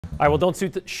All right, well,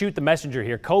 don't shoot the messenger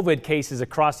here. COVID cases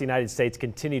across the United States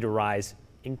continue to rise,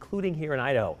 including here in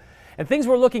Idaho. And things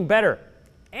were looking better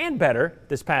and better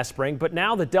this past spring, but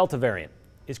now the Delta variant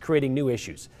is creating new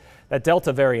issues. That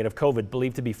Delta variant of COVID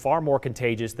believed to be far more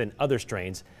contagious than other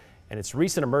strains, and its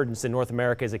recent emergence in North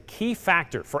America is a key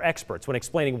factor for experts when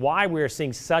explaining why we are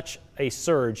seeing such a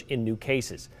surge in new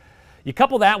cases. You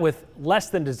couple that with less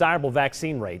than desirable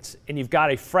vaccine rates, and you've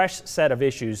got a fresh set of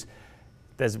issues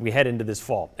as we head into this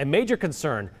fall. A major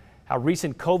concern, how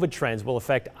recent COVID trends will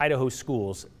affect Idaho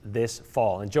schools this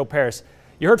fall. And Joe Paris,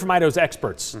 you heard from Idaho's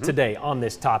experts today on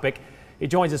this topic. He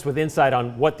joins us with insight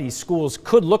on what these schools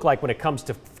could look like when it comes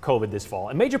to COVID this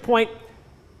fall. A major point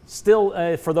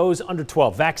still for those under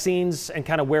 12, vaccines and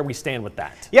kind of where we stand with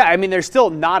that. Yeah, I mean, there's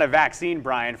still not a vaccine,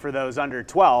 Brian, for those under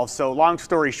 12. So long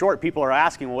story short, people are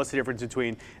asking, well, what's the difference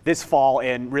between this fall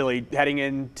and really heading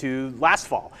into last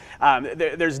fall?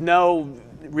 There's no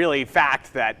really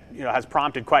fact that has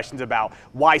prompted questions about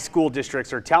why school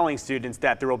districts are telling students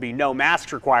that there will be no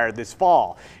masks required this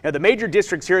fall. The major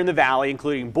districts here in the Valley,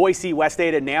 including Boise, West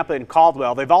Ada, Nampa, and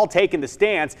Caldwell, they've all taken the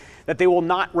stance that they will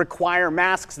not require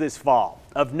masks this fall.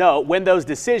 Of note, when those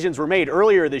decisions were made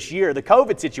earlier this year, the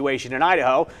COVID situation in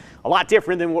Idaho, a lot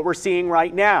different than what we're seeing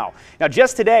right now. Now,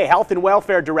 just today, Health and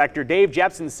Welfare Director Dave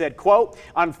Jepson said, quote,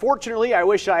 "Unfortunately, I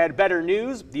wish I had better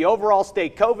news. The overall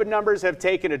state COVID numbers have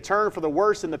taken a turn for the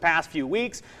worse in the past few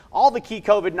weeks. All the key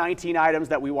COVID-19 items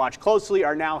that we watch closely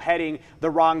are now heading the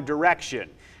wrong direction.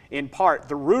 In part,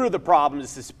 the root of the problem is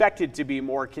suspected to be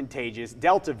more contagious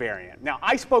Delta variant." Now,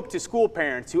 I spoke to school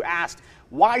parents who asked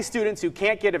why students who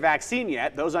can't get a vaccine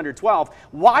yet, those under 12,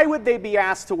 why would they be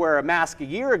asked to wear a mask a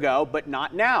year ago but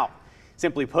not now?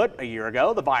 Simply put, a year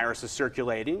ago, the virus was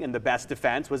circulating and the best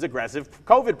defense was aggressive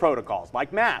COVID protocols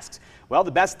like masks. Well,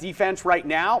 the best defense right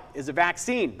now is a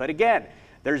vaccine, but again,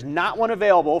 there's not one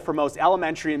available for most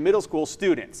elementary and middle school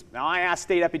students. Now, I asked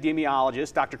state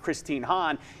epidemiologist Dr. Christine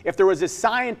Hahn if there was a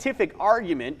scientific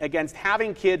argument against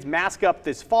having kids mask up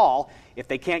this fall if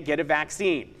they can't get a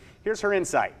vaccine. Here's her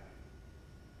insight.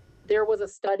 There was a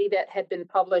study that had been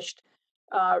published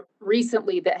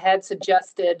recently that had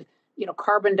suggested,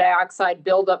 carbon dioxide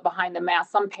buildup behind the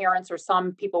mask. Some parents or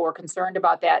some people were concerned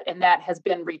about that, and that has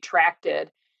been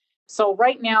retracted. So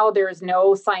right now, there is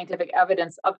no scientific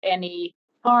evidence of any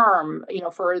harm,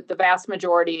 for the vast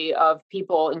majority of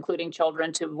people, including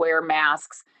children, to wear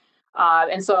masks.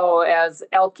 And so, as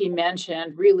Elke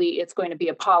mentioned, really, it's going to be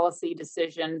a policy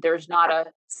decision. There's not a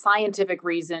scientific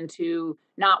reason to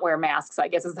not wear masks, I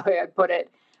guess is the way I'd put it,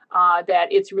 that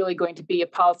it's really going to be a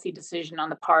policy decision on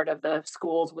the part of the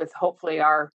schools with hopefully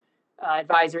our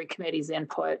advisory committee's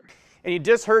input. And you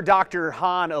just heard Dr.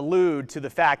 Hahn allude to the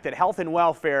fact that Health and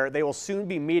Welfare, they will soon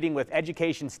be meeting with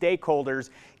education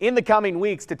stakeholders in the coming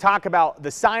weeks to talk about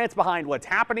the science behind what's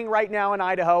happening right now in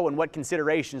Idaho and what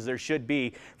considerations there should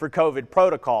be for COVID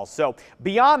protocols. So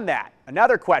beyond that,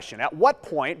 another question, at what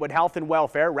point would Health and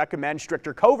Welfare recommend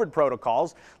stricter COVID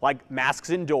protocols like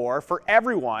masks indoor for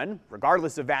everyone,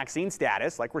 regardless of vaccine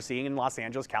status, like we're seeing in Los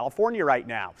Angeles, California right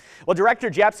now? Well,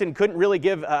 Director Jepson couldn't really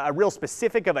give a real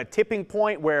specific of a tipping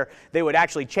point where they would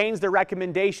actually change their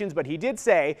recommendations, but he did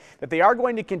say that they are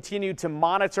going to continue to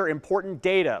monitor important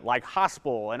data like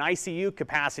hospital and ICU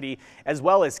capacity, as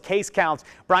well as case counts.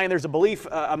 Brian, there's a belief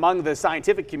among the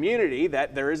scientific community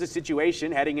that there is a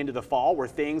situation heading into the fall where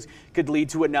things could lead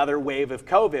to another wave of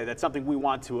COVID. That's something we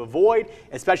want to avoid,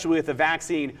 especially with the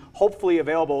vaccine hopefully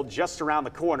available just around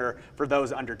the corner for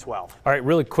those under 12. All right,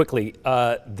 really quickly,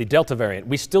 the Delta variant.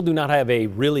 We still do not have a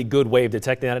really good way of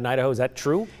detecting that in Idaho. Is that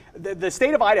true? The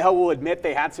state of Idaho will admit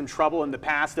they had some trouble in the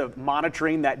past of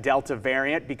monitoring that Delta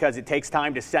variant because it takes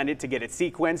time to send it to get it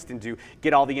sequenced and to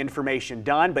get all the information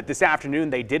done. But this afternoon,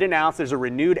 they did announce there's a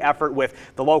renewed effort with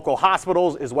the local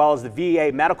hospitals as well as the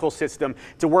VA medical system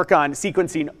to work on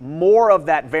sequencing more of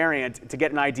that variant to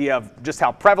get an idea of just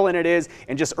how prevalent it is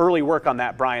and just early work on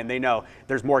that, Brian. They know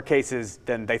there's more cases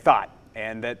than they thought,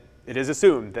 and that it is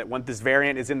assumed that once this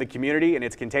variant is in the community and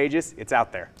it's contagious, it's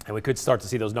out there. And we could start to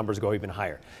see those numbers go even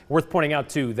higher. Worth pointing out,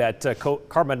 too, that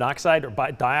carbon monoxide or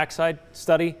dioxide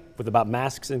study with about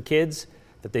masks and kids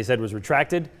that they said was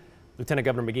retracted. Lieutenant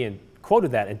Governor McGeehan quoted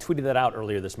that and tweeted that out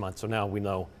earlier this month. So now we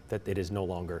know that it is no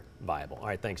longer viable. All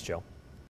right, thanks, Joe.